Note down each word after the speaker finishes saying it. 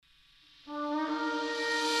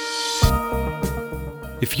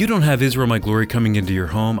If you don't have Israel My Glory coming into your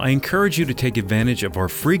home, I encourage you to take advantage of our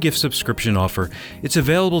free gift subscription offer. It's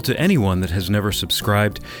available to anyone that has never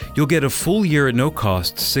subscribed. You'll get a full year at no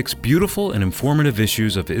cost, 6 beautiful and informative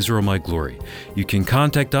issues of Israel My Glory. You can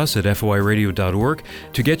contact us at foiradio.org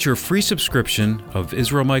to get your free subscription of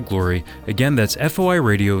Israel My Glory. Again, that's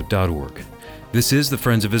foiradio.org. This is the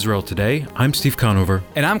Friends of Israel Today. I'm Steve Conover.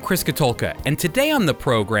 And I'm Chris Katulka. And today on the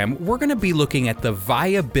program, we're going to be looking at the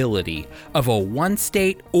viability of a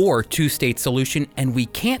one-state or two-state solution, and we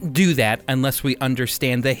can't do that unless we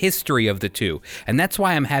understand the history of the two. And that's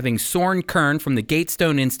why I'm having Soeren Kern from the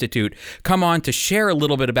Gatestone Institute come on to share a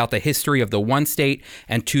little bit about the history of the one-state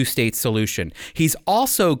and two-state solution. He's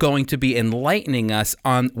also going to be enlightening us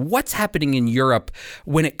on what's happening in Europe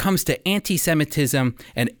when it comes to anti-Semitism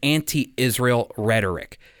and anti-Israel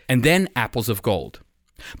rhetoric, and then apples of gold.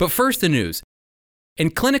 But first, the news.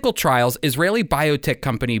 In clinical trials, Israeli biotech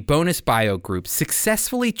company Bonus Bio Group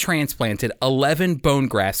successfully transplanted 11 bone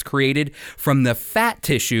grafts created from the fat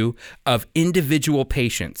tissue of individual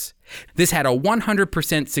patients. This had a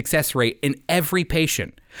 100% success rate in every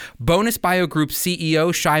patient. Bonus Bio Group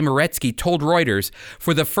CEO Shai Moretsky told Reuters,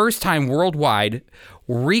 for the first time worldwide,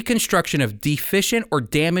 reconstruction of deficient or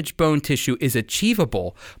damaged bone tissue is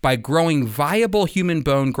achievable by growing viable human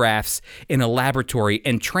bone grafts in a laboratory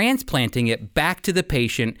and transplanting it back to the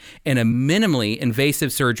patient in a minimally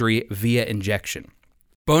invasive surgery via injection.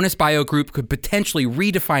 Bonus Bio Group could potentially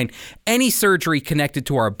redefine any surgery connected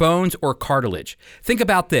to our bones or cartilage. Think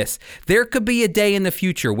about this. There could be a day in the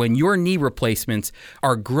future when your knee replacements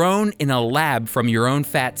are grown in a lab from your own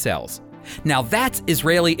fat cells. Now that's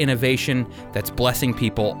Israeli innovation that's blessing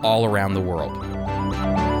people all around the world.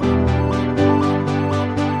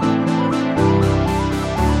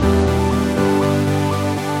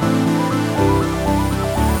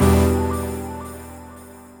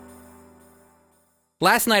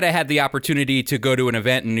 Last night, I had the opportunity to go to an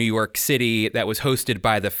event in New York City that was hosted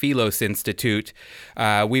by the Philos Institute.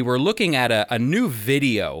 We were looking at a new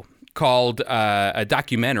video called, a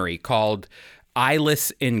documentary called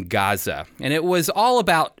Eyeless in Gaza. And it was all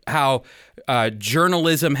about how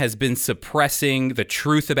journalism has been suppressing the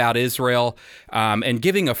truth about Israel and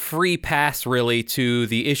giving a free pass, really, to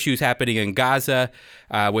the issues happening in Gaza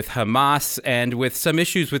with Hamas and with some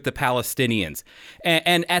issues with the Palestinians.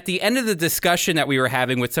 And at the end of the discussion that we were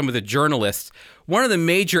having with some of the journalists, one of the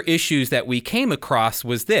major issues that we came across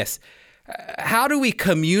was this. How do we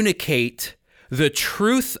communicate the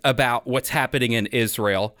truth about what's happening in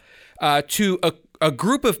Israel to a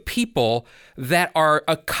group of people that are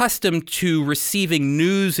accustomed to receiving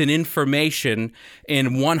news and information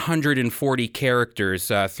in 140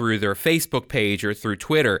 characters through their Facebook page or through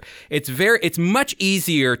Twitter? It's much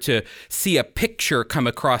easier to see a picture come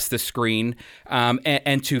across the screen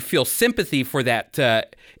and to feel sympathy for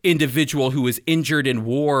that individual who was injured in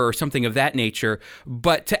war or something of that nature,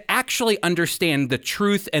 but to actually understand the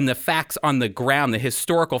truth and the facts on the ground, the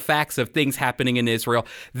historical facts of things happening in Israel,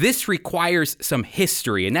 this requires some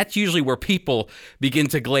history, and that's usually where people begin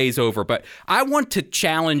to glaze over. But I want to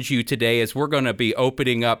challenge you today as we're going to be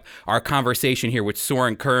opening up our conversation here with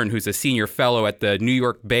Soeren Kern, who's a senior fellow at the New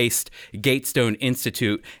York-based Gatestone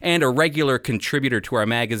Institute and a regular contributor to our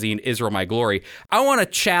magazine, Israel My Glory. I want to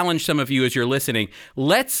challenge some of you as you're listening.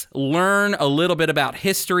 Let's learn a little bit about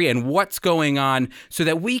history and what's going on so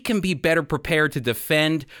that we can be better prepared to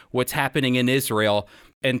defend what's happening in Israel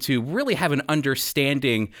and to really have an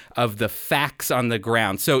understanding of the facts on the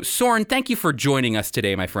ground. So, Soeren, thank you for joining us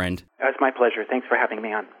today, my friend. It's my pleasure. Thanks for having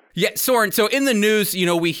me on. Yeah, Soeren, so in the news,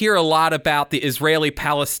 we hear a lot about the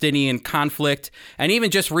Israeli-Palestinian conflict, and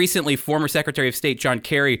even just recently, former Secretary of State John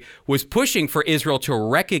Kerry was pushing for Israel to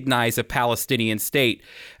recognize a Palestinian state,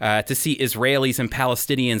 to see Israelis and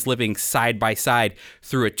Palestinians living side by side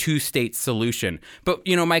through a two-state solution. But,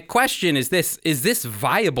 my question is this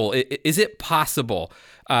viable? Is it possible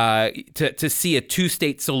to see a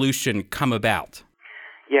two-state solution come about?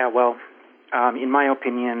 Yeah, well, in my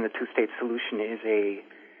opinion, the two-state solution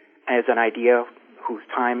is an idea whose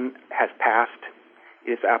time has passed.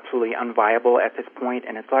 It is absolutely unviable at this point,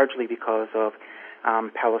 and it's largely because of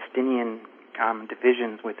Palestinian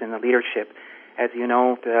divisions within the leadership. As you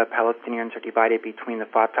know, the Palestinians are divided between the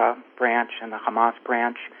Fatah branch and the Hamas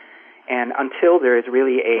branch, and until there is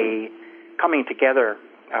really a coming together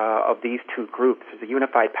of these two groups as a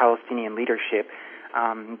unified Palestinian leadership,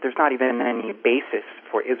 there's not even any basis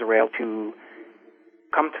for Israel to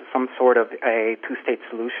come to some sort of a two-state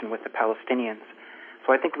solution with the Palestinians.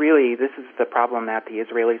 So I think really this is the problem that the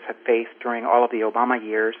Israelis have faced during all of the Obama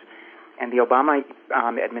years, and the Obama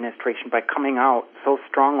administration, by coming out so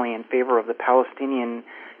strongly in favor of the Palestinian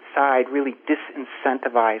side really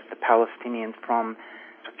disincentivize the Palestinians from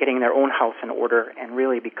getting their own house in order and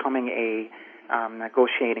really becoming a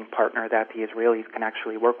negotiating partner that the Israelis can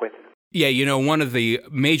actually work with. Yeah, one of the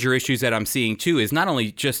major issues that I'm seeing, too, is not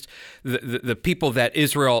only just the people that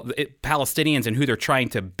Palestinians and who they're trying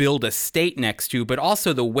to build a state next to, but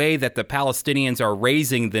also the way that the Palestinians are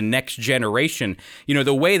raising the next generation.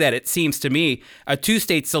 The way that it seems to me a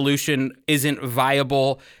two-state solution isn't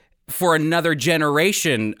viable for another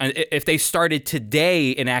generation. If they started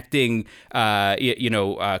today enacting,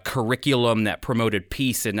 curriculum that promoted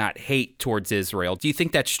peace and not hate towards Israel. Do you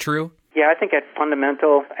think that's true? Yeah, I think at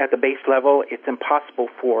the base level, it's impossible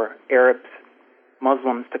for Arabs,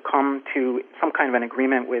 Muslims to come to some kind of an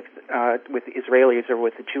agreement with Israelis or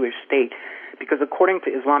with the Jewish state, because according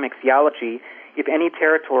to Islamic theology, if any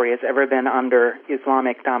territory has ever been under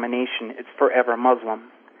Islamic domination, it's forever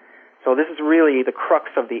Muslim. So this is really the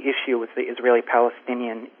crux of the issue with the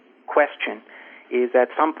Israeli-Palestinian question, is at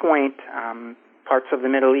some point parts of the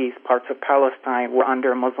Middle East, parts of Palestine were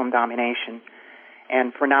under Muslim domination.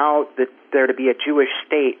 And for now, there to be a Jewish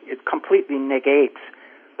state, it completely negates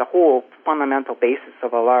the whole fundamental basis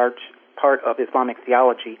of a large part of Islamic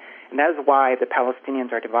theology. And that is why the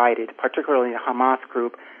Palestinians are divided, particularly the Hamas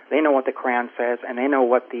group. They know what the Quran says, and they know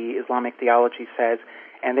what the Islamic theology says,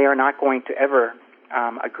 and they are not going to ever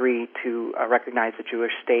agree to recognize a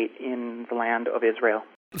Jewish state in the land of Israel.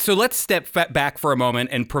 So let's step back for a moment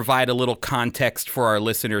and provide a little context for our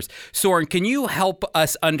listeners. Soeren, can you help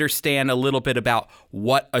us understand a little bit about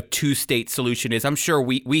what a two-state solution is? I'm sure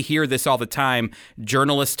we hear this all the time.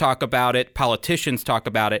 Journalists talk about it, politicians talk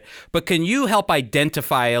about it, but can you help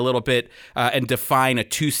identify a little bit and define a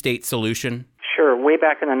two-state solution? Sure. Way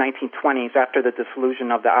back in the 1920s, after the dissolution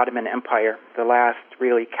of the Ottoman Empire, the last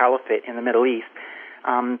really caliphate in the Middle East,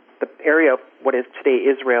 the area of what is today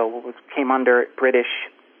Israel came under British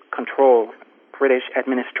control, British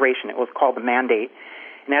administration. It was called the Mandate.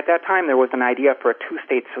 And at that time, there was an idea for a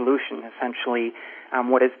two-state solution. Essentially,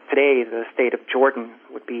 what is today the state of Jordan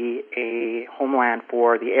would be a homeland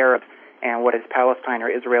for the Arabs, and what is Palestine or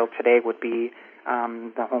Israel today would be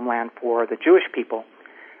the homeland for the Jewish people.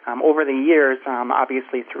 Over the years,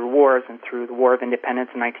 obviously through wars and through the War of Independence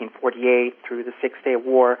in 1948, through the Six-Day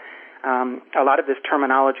War, a lot of this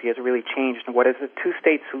terminology has really changed. And what is a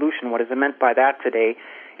two-state solution? What is meant by that today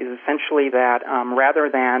is essentially that rather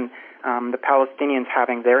than the Palestinians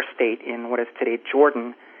having their state in what is today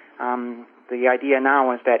Jordan, the idea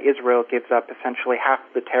now is that Israel gives up essentially half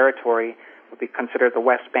the territory, would be considered the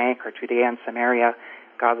West Bank or Judea and Samaria,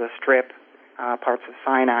 Gaza Strip, parts of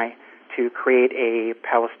Sinai, to create a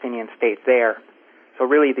Palestinian state there. So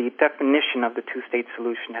really the definition of the two-state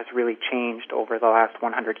solution has really changed over the last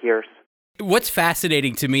 100 years. What's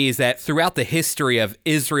fascinating to me is that throughout the history of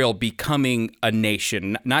Israel becoming a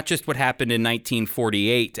nation, not just what happened in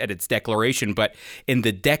 1948 at its declaration, but in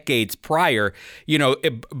the decades prior,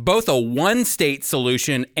 both a one-state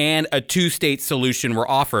solution and a two-state solution were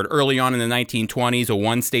offered. Early on in the 1920s, a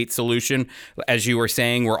one-state solution, as you were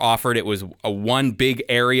saying, were offered. It was a one big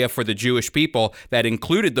area for the Jewish people that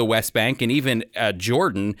included the West Bank and even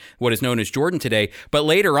Jordan, what is known as Jordan today. But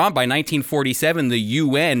later on, by 1947, the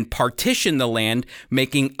UN partitioned the land,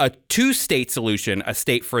 making a two-state solution, a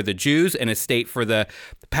state for the Jews and a state for the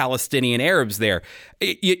Palestinian Arabs there.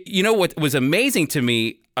 What was amazing to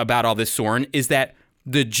me about all this, Soeren, is that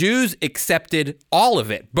the Jews accepted all of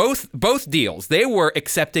it, both deals. They were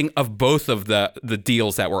accepting of both of the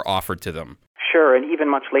deals that were offered to them. Sure, and even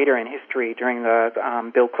much later in history, during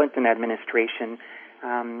the Bill Clinton administration,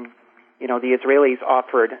 the Israelis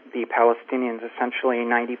offered the Palestinians essentially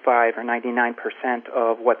 95 or 99%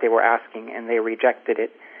 of what they were asking, and they rejected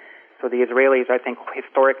it. So the Israelis, I think,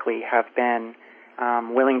 historically have been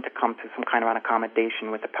willing to come to some kind of an accommodation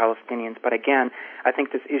with the Palestinians. But again, I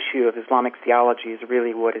think this issue of Islamic theology is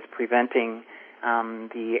really what is preventing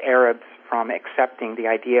the Arabs from accepting the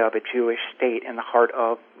idea of a Jewish state in the heart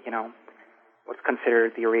of, what's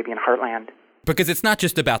considered the Arabian heartland. Because it's not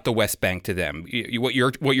just about the West Bank to them. What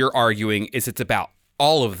you're arguing is it's about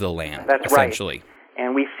all of the land, That's essentially. Right.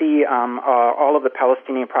 And we see all of the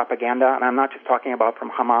Palestinian propaganda, and I'm not just talking about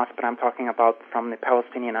from Hamas, but I'm talking about from the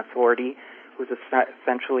Palestinian Authority, who's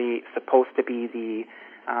essentially supposed to be the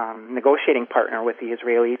negotiating partner with the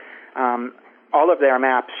Israelis. All of their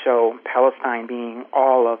maps show Palestine being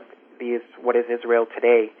all of what is Israel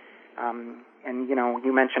today. And,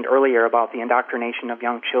 you mentioned earlier about the indoctrination of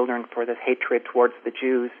young children for this hatred towards the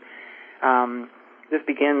Jews. This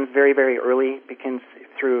begins very, very early. It begins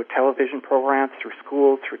through television programs, through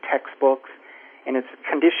schools, through textbooks, and it's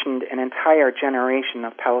conditioned an entire generation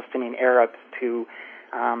of Palestinian Arabs to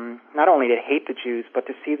not only to hate the Jews, but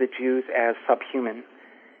to see the Jews as subhuman.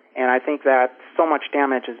 And I think that so much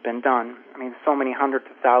damage has been done. I mean, so many hundreds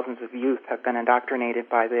of thousands of youth have been indoctrinated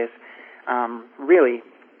by this really,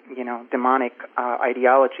 demonic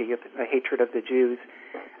ideology of the hatred of the Jews,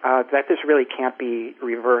 that this really can't be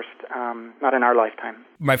reversed, not in our lifetime.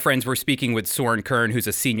 My friends, we're speaking with Soeren Kern, who's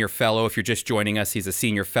a senior fellow. If you're just joining us, he's a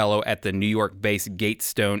senior fellow at the New York-based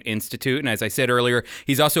Gatestone Institute. And as I said earlier,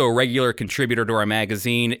 he's also a regular contributor to our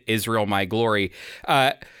magazine, Israel, My Glory.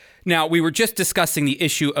 Now, we were just discussing the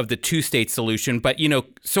issue of the two-state solution, but,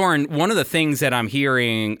 Soeren, one of the things that I'm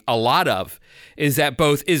hearing a lot of is that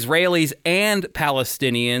both Israelis and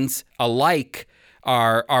Palestinians alike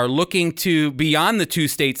are looking to beyond the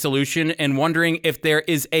two-state solution and wondering if there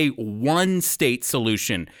is a one-state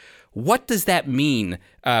solution. What does that mean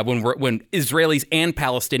when Israelis and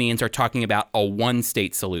Palestinians are talking about a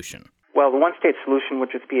one-state solution? Well, the one-state solution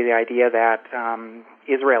would just be the idea that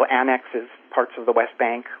Israel annexes parts of the West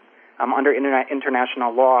Bank. Under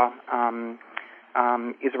international law,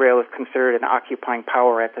 Israel is considered an occupying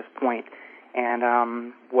power at this point.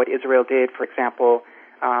 And what Israel did, for example,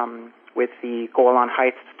 with the Golan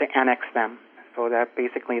Heights, to annex them, so that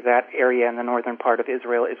basically that area in the northern part of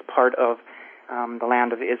Israel is part of the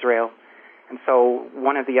land of Israel. And so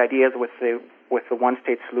one of the ideas with the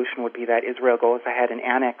one-state solution would be that Israel goes ahead and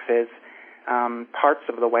annexes parts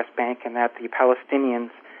of the West Bank, and that the Palestinians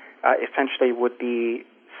essentially would be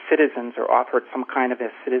citizens or offered some kind of a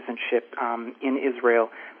citizenship in Israel,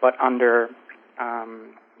 but under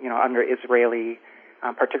Israeli,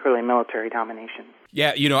 particularly military domination.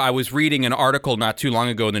 Yeah, I was reading an article not too long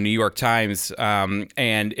ago in the New York Times,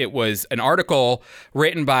 and it was an article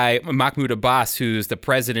written by Mahmoud Abbas, who's the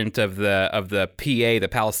president of the PA, the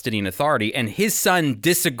Palestinian Authority, and his son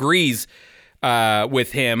disagrees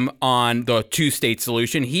with him on the two-state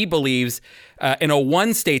solution. He believes in a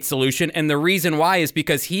one-state solution, and the reason why is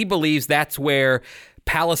because he believes that's where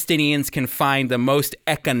Palestinians can find the most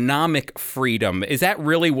economic freedom. Is that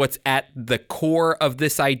really what's at the core of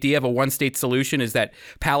this idea of a one-state solution, is that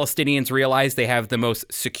Palestinians realize they have the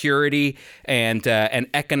most security and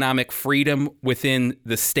economic freedom within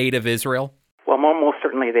the state of Israel? Well, most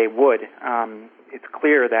certainly they would. It's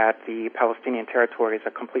clear that the Palestinian territories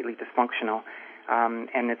are completely dysfunctional,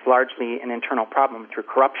 and it's largely an internal problem through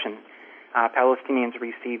corruption. Palestinians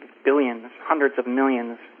receive billions, hundreds of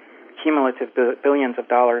millions, cumulative billions of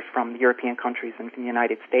dollars from the European countries and from the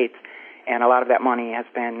United States, and a lot of that money has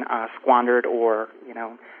been squandered or,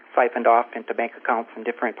 siphoned off into bank accounts in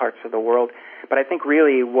different parts of the world. But I think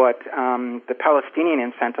really what the Palestinian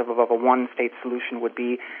incentive of a one-state solution would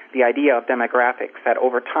be the idea of demographics, that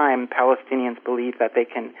over time Palestinians believe that they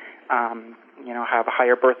can, have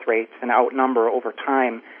higher birth rates and outnumber over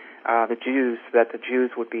time the Jews, that the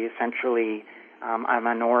Jews would be essentially a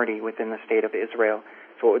minority within the state of Israel.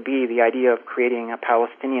 So it would be the idea of creating a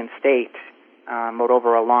Palestinian state, but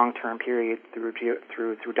over a long-term period through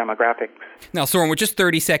demographics. Now, Soeren, with just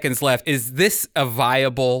 30 seconds left, is this a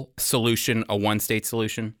viable solution, a one-state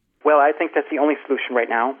solution? Well, I think that's the only solution right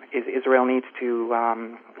now. Is Israel needs to,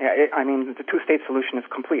 the two-state solution is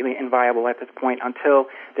completely inviable at this point until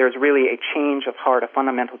there's really a change of heart, a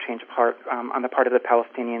fundamental change of heart on the part of the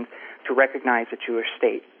Palestinians to recognize a Jewish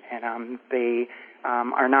state. And they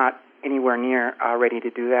are not anywhere near ready to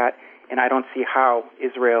do that. And I don't see how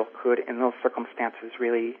Israel could, in those circumstances,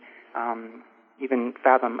 really even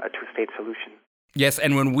fathom a two-state solution. Yes,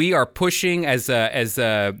 and when we are pushing as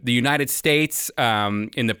the United States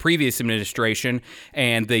in the previous administration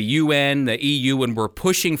and the UN, the EU, when we're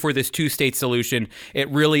pushing for this two-state solution, it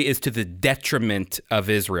really is to the detriment of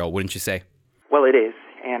Israel, wouldn't you say? Well, it is.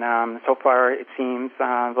 And so far, it seems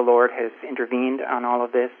the Lord has intervened on all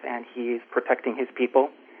of this, and He's protecting His people.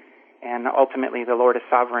 And ultimately, the Lord is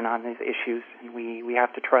sovereign on these issues, and we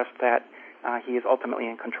have to trust that He is ultimately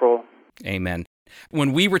in control. Amen.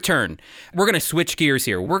 When we return, we're going to switch gears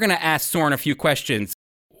here. We're going to ask Soeren a few questions.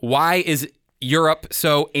 Why is Europe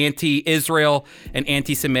so anti-Israel and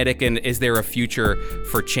anti-Semitic, and is there a future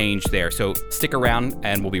for change there? So stick around,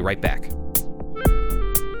 and we'll be right back.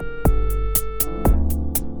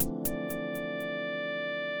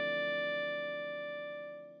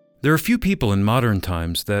 There are few people in modern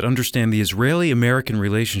times that understand the Israeli-American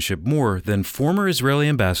relationship more than former Israeli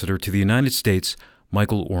ambassador to the United States,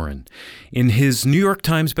 Michael Oren. In his New York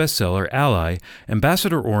Times bestseller, Ally,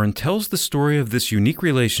 Ambassador Oren tells the story of this unique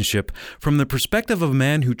relationship from the perspective of a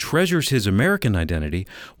man who treasures his American identity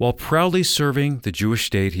while proudly serving the Jewish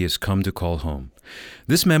state he has come to call home.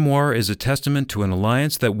 This memoir is a testament to an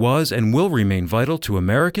alliance that was and will remain vital to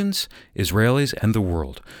Americans, Israelis, and the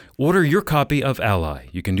world. Order your copy of Ally.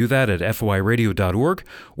 You can do that at foiradio.org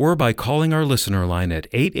or by calling our listener line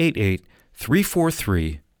at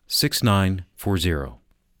 888-343-6940.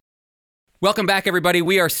 Welcome back, everybody.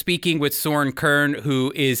 We are speaking with Soeren Kern,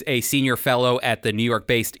 who is a senior fellow at the New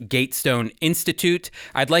York-based Gatestone Institute.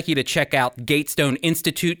 I'd like you to check out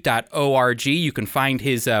gatestoneinstitute.org. You can find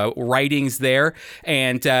his writings there.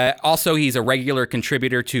 And also, he's a regular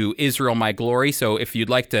contributor to Israel, My Glory. So if you'd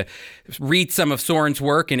like to read some of Soeren's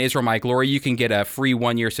work in Israel, My Glory, you can get a free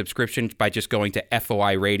one-year subscription by just going to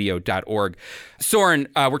foiradio.org.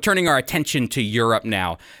 Soeren, we're turning our attention to Europe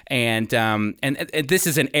now. And this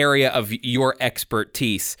is an area of your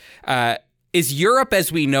expertise. Is Europe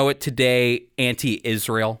as we know it today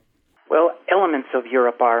anti-Israel? Well, elements of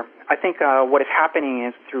Europe are. I think what is happening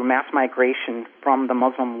is through mass migration from the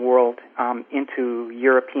Muslim world into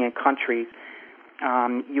European countries,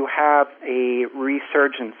 you have a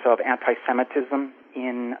resurgence of anti-Semitism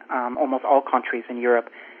in almost all countries in Europe.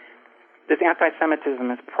 This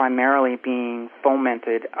anti-Semitism is primarily being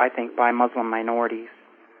fomented, I think, by Muslim minorities.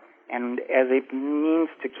 And as a means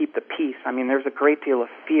to keep the peace, I mean, there's a great deal of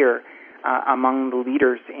fear among the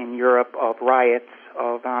leaders in Europe of riots,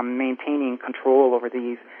 of maintaining control over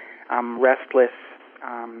these restless,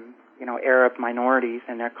 Arab minorities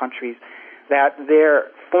in their countries, that their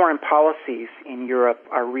foreign policies in Europe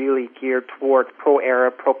are really geared towards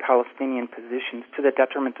pro-Arab, pro-Palestinian positions to the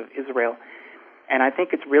detriment of Israel. And I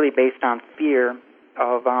think it's really based on fear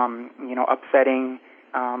of, upsetting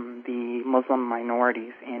the Muslim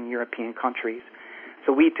minorities in European countries.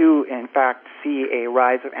 So we do, in fact, see a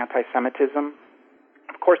rise of anti-Semitism,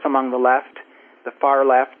 of course, among the left, the far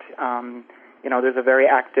left. There's a very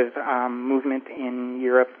active movement in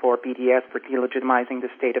Europe for BDS, for delegitimizing the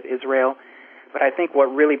state of Israel. But I think what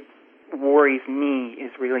really worries me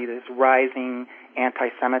is really this rising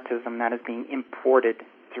anti-Semitism that is being imported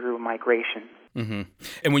through migration. Mm-hmm.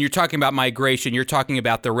 And when you're talking about migration, you're talking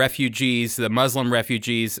about the refugees, the Muslim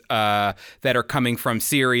refugees that are coming from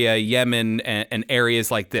Syria, Yemen, and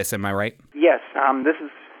areas like this. Am I right? Yes. This is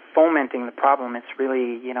fomenting the problem. It's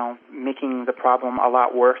really, making the problem a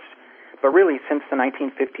lot worse. But really, since the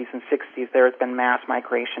 1950s and 60s, there has been mass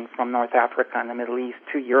migration from North Africa and the Middle East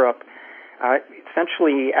to Europe.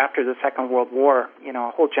 Essentially, after the Second World War,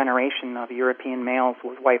 a whole generation of European males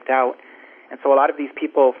was wiped out. And so a lot of these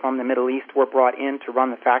people from the Middle East were brought in to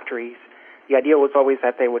run the factories. The idea was always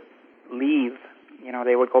that they would leave,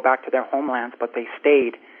 they would go back to their homelands, but they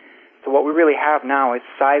stayed. So what we really have now is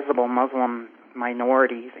sizable Muslim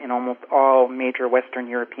minorities in almost all major Western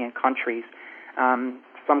European countries.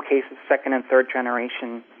 Some cases, second and third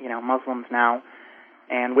generation, Muslims now.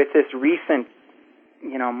 And with this recent,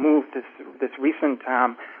 move, this recent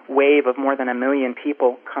wave of more than 1 million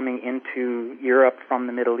people coming into Europe from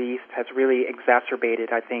the Middle East has really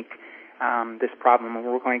exacerbated, I think, this problem. And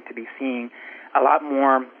we're going to be seeing a lot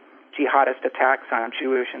more jihadist attacks on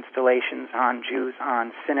Jewish installations, on Jews,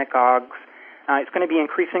 on synagogues. It's going to be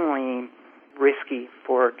increasingly risky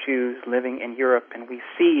for Jews living in Europe, and we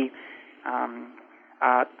see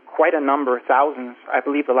quite a number, thousands. I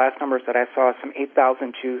believe the last numbers that I saw, some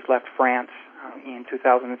 8,000 Jews left France in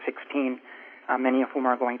 2016, many of whom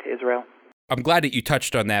are going to Israel. I'm glad that you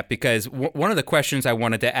touched on that, because one of the questions I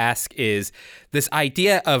wanted to ask is this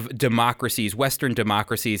idea of democracies, Western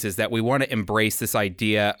democracies, is that we want to embrace this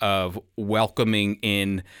idea of welcoming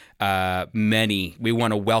in many. We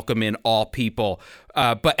want to welcome in all people.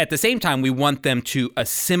 But at the same time, we want them to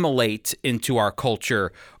assimilate into our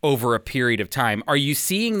culture over a period of time. Are you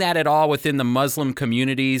seeing that at all within the Muslim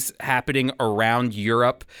communities happening around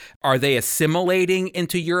Europe? Are they assimilating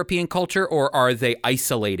into European culture, or are they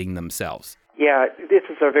isolating themselves? Yeah, this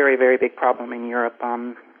is a very, very big problem in Europe.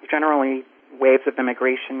 Generally, waves of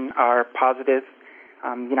immigration are positive.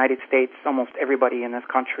 United States, almost everybody in this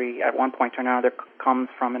country at one point or another comes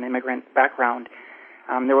from an immigrant background.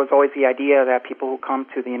 There was always the idea that people who come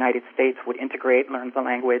to the United States would integrate, learn the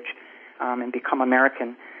language, and become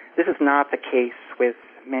American. This is not the case with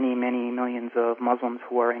many, many millions of Muslims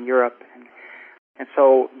who are in Europe. And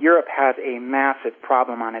so Europe has a massive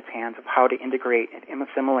problem on its hands of how to integrate and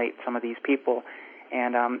assimilate some of these people.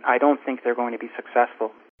 And I don't think they're going to be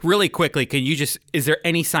successful. Really quickly, is there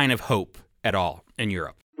any sign of hope at all in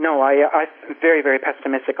Europe? No, I'm very, very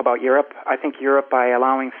pessimistic about Europe. I think Europe, by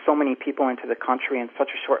allowing so many people into the country in such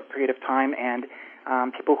a short period of time, and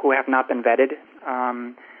people who have not been vetted,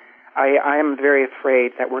 I am very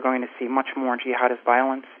afraid that we're going to see much more jihadist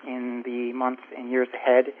violence in the months and years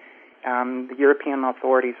ahead. The European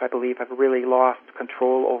authorities, I believe, have really lost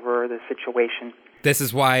control over the situation. This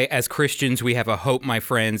is why, as Christians, we have a hope, my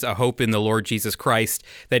friends, a hope in the Lord Jesus Christ,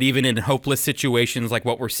 that even in hopeless situations like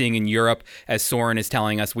what we're seeing in Europe, as Soeren is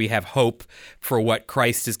telling us, we have hope for what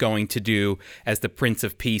Christ is going to do as the Prince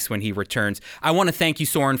of Peace when he returns. I want to thank you,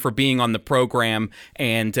 Soeren, for being on the program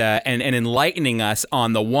and enlightening us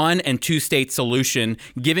on the one- and two-state solution,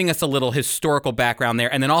 giving us a little historical background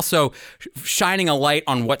there, and then also shining a light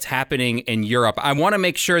on what's happening in Europe. I want to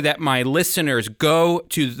make sure that my listeners go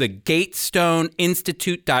to the Gatestone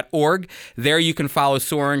Institute.org. There you can follow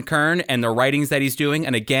Soeren Kern and the writings that he's doing.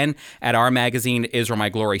 And again, at our magazine, Israel My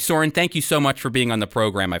Glory. Soeren, thank you so much for being on the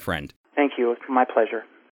program, my friend. Thank you. It's my pleasure.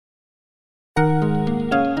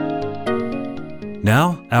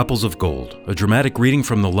 Now, Apples of Gold, a dramatic reading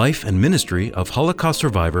from the life and ministry of Holocaust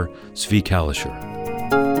survivor Zvi Kalisher.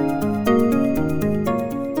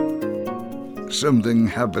 Something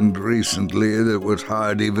happened recently that was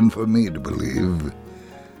hard even for me to believe.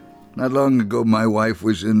 Not long ago, my wife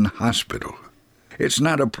was in hospital. It's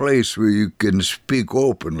not a place where you can speak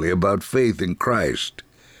openly about faith in Christ.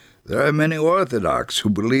 There are many Orthodox who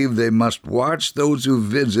believe they must watch those who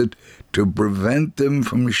visit to prevent them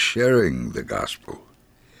from sharing the gospel.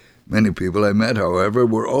 Many people I met, however,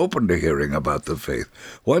 were open to hearing about the faith.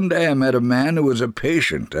 One day I met a man who was a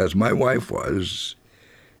patient, as my wife was.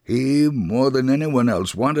 He, more than anyone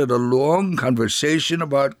else, wanted a long conversation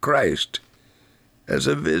about Christ. As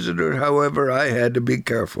a visitor, however, I had to be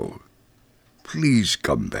careful. "Please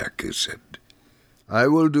come back," he said. "I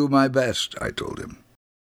will do my best," I told him.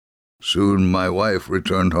 Soon my wife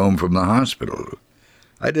returned home from the hospital.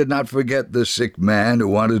 I did not forget the sick man who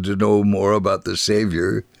wanted to know more about the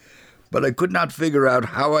Savior, but I could not figure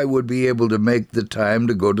out how I would be able to make the time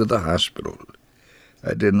to go to the hospital.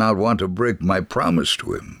 I did not want to break my promise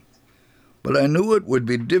to him, but I knew it would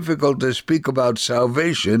be difficult to speak about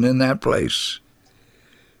salvation in that place.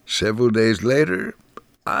 Several days later,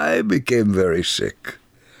 I became very sick.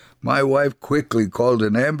 My wife quickly called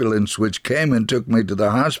an ambulance which came and took me to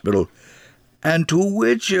the hospital. And to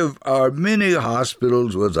which of our many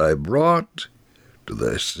hospitals was I brought? To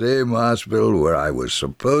the same hospital where I was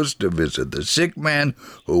supposed to visit the sick man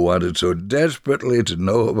who wanted so desperately to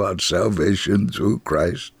know about salvation through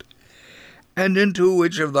Christ. And into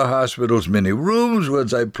which of the hospital's many rooms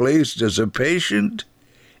was I placed as a patient?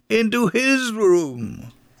 Into his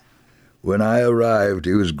room. When I arrived,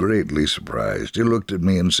 he was greatly surprised. He looked at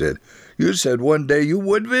me and said, "You said one day you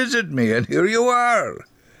would visit me, and here you are.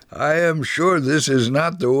 I am sure this is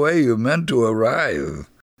not the way you meant to arrive."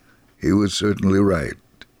 He was certainly right.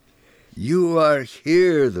 "You are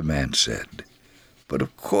here," the man said. "But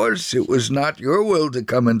of course it was not your will to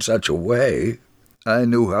come in such a way." I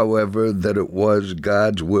knew, however, that it was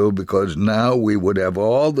God's will, because now we would have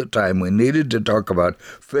all the time we needed to talk about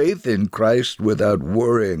faith in Christ without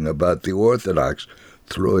worrying about the Orthodox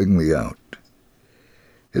throwing me out.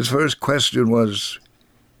 His first question was,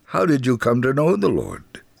 "How did you come to know the Lord?"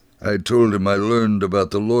 I told him I learned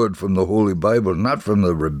about the Lord from the Holy Bible, not from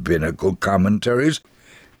the rabbinical commentaries.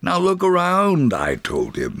 "Now look around," I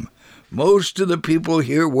told him. "Most of the people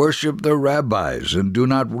here worship their rabbis and do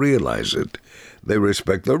not realize it. They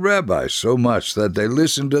respect the rabbis so much that they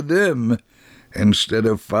listen to them instead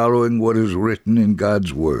of following what is written in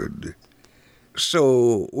God's Word."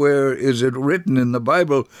 "So where is it written in the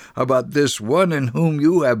Bible about this one in whom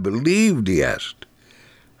you have believed?" he asked.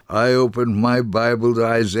 I opened my Bible to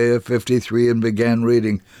Isaiah 53 and began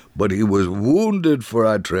reading, "But he was wounded for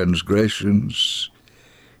our transgressions.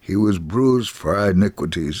 He was bruised for our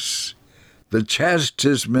iniquities. The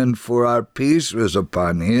chastisement for our peace was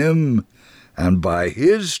upon him, and by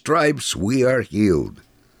his stripes we are healed.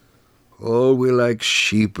 All we like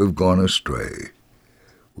sheep have gone astray.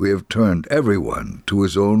 We have turned everyone to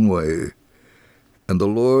his own way, and the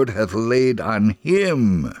Lord hath laid on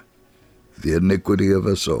him the iniquity of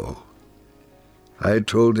us all." I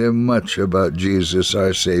told him much about Jesus,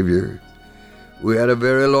 our Savior. We had a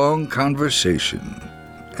very long conversation,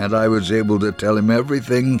 and I was able to tell him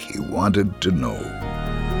everything he wanted to know.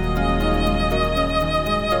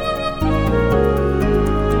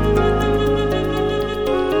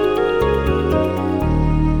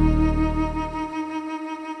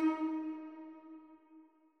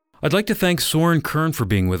 I'd like to thank Soeren Kern for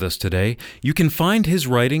being with us today. You can find his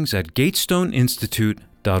writings at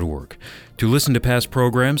gatestoneinstitute.org. To listen to past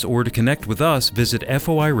programs or to connect with us, visit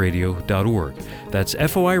foiradio.org. That's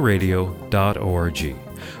foiradio.org.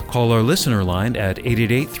 Call our listener line at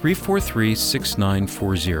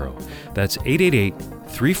 888-343-6940. That's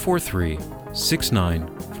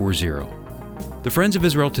 888-343-6940. The Friends of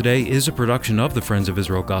Israel Today is a production of the Friends of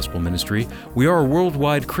Israel Gospel Ministry. We are a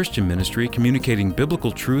worldwide Christian ministry communicating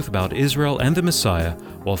biblical truth about Israel and the Messiah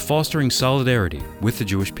while fostering solidarity with the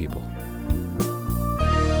Jewish people.